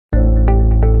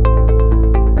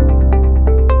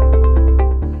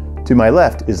To my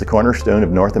left is the cornerstone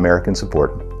of North American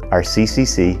support, our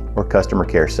CCC, or Customer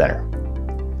Care Center.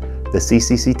 The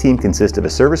CCC team consists of a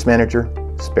service manager,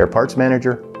 spare parts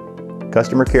manager,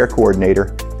 customer care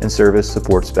coordinator, and service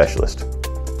support specialist.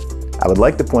 I would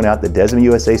like to point out that DESMA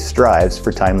USA strives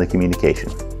for timely communication.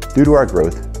 Due to our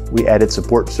growth, we added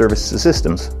support service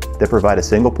systems that provide a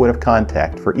single point of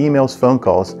contact for emails, phone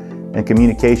calls, and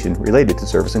communication related to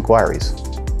service inquiries.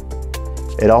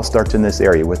 It all starts in this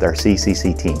area with our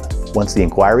CCC team. Once the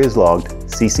inquiry is logged,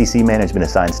 CCC management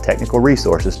assigns technical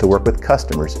resources to work with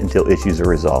customers until issues are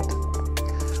resolved.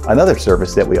 Another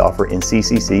service that we offer in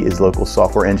CCC is local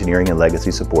software engineering and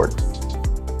legacy support.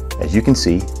 As you can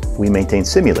see, we maintain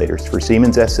simulators for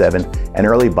Siemens S7 and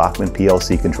early Bachmann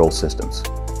PLC control systems.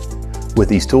 With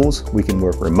these tools, we can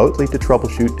work remotely to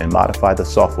troubleshoot and modify the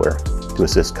software to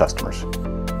assist customers.